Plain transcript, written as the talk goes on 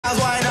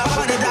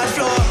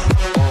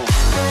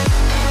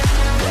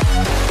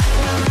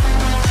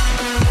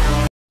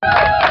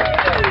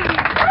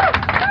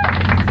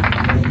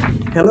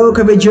Hello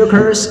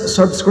ka-videokers!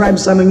 Subscribe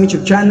sa aming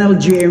YouTube channel,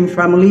 GM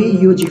Family,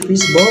 UG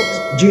Facebook,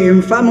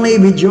 GM Family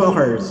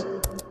Videokers.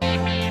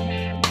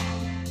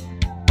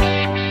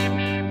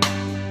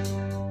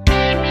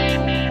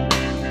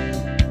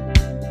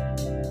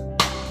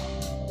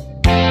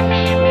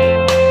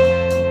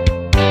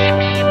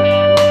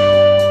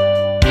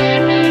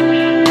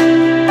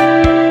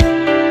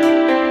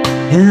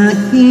 I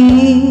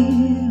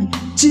came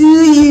to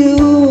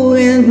you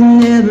and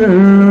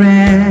never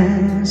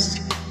asked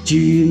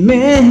you,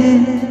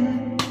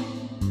 man,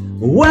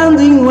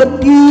 wondering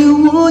what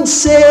you would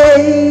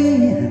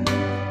say,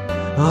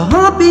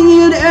 hoping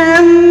you'd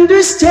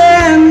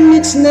understand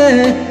it's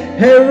not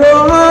a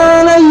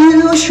role I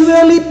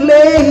usually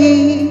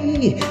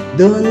play.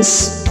 Don't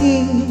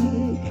speak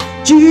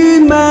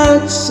too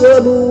much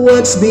of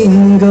what's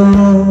been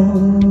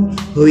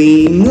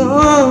going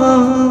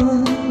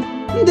on.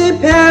 The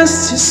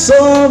past is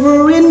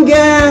over and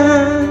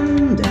gone.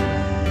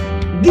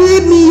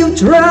 Give me your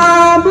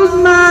troubled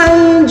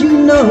mind, you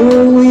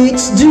know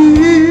it's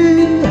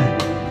due.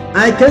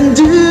 I can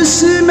do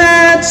so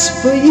much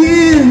for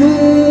you.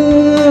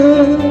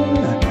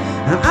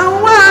 I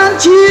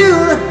want you,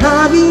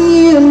 having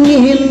you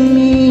near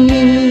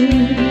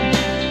me,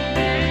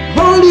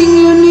 holding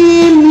you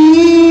near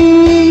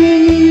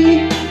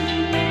me.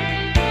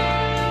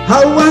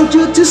 I want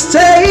you to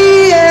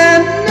stay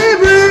and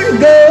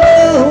never go.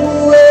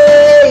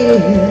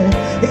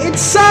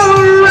 It's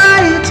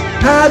alright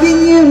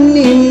having you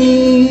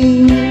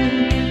near me,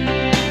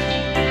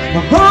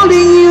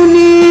 holding you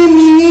near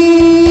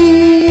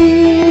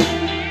me.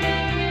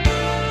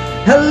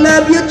 I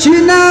love you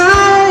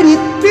tonight, it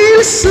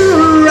feels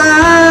so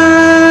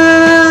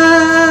right,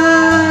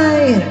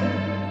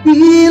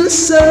 feels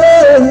so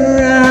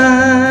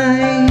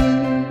right.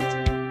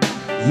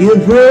 You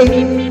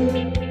pray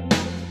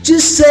to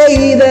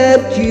say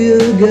that you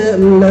got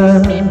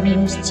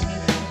lost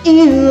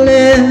in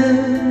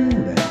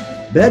love,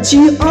 but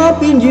you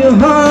opened your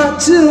heart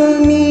to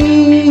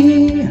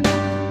me.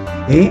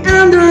 And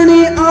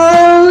underneath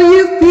all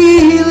you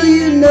feel,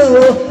 you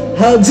know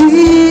how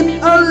deep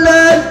our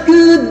love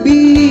could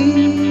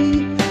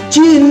be.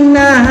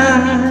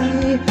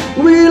 Tonight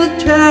we'll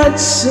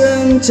touch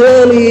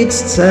until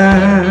it's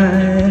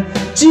time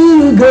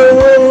to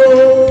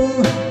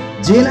go.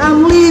 Then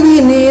I'm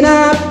leaving it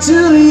up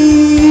to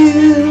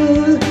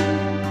you.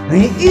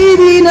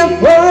 Even a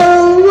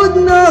fool would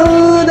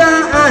know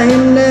that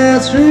I'm not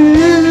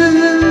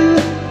true.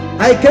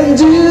 I can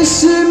do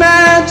so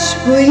much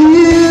for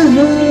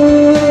you.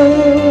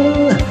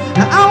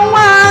 I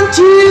want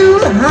you,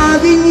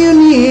 having you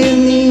near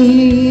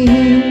me,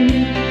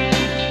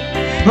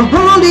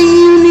 holding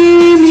you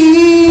near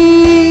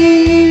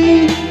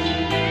me.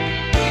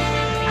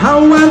 I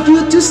want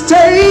you to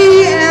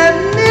stay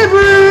and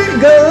never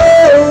go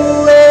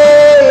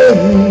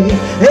away.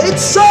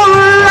 It's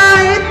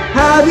alright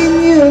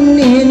having you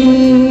near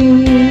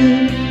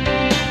me,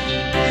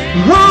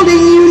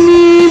 holding you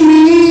near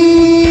me.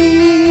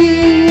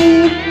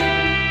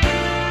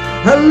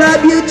 I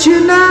love you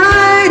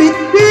tonight, it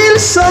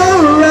feels so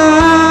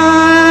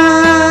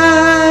right,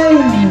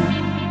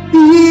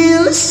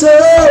 feels so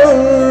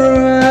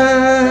right.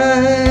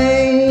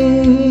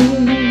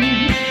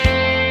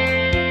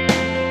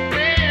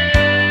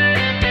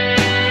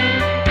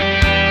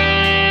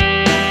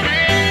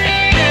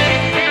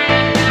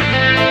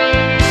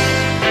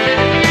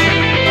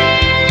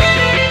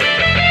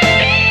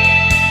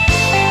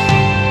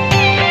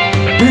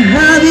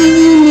 Having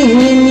you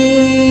near me,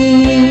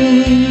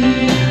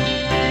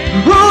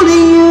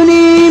 holding you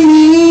near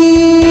me.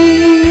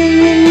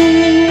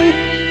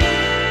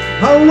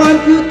 I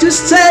want you to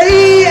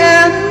stay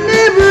and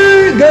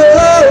never go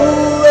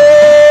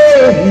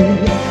away.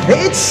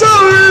 It's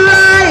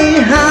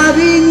alright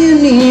having you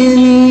near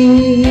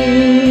me,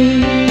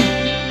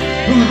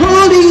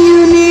 holding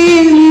you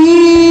near me.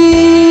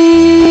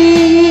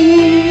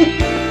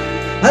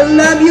 I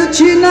love you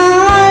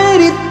tonight,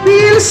 it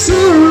feels so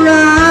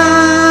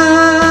right.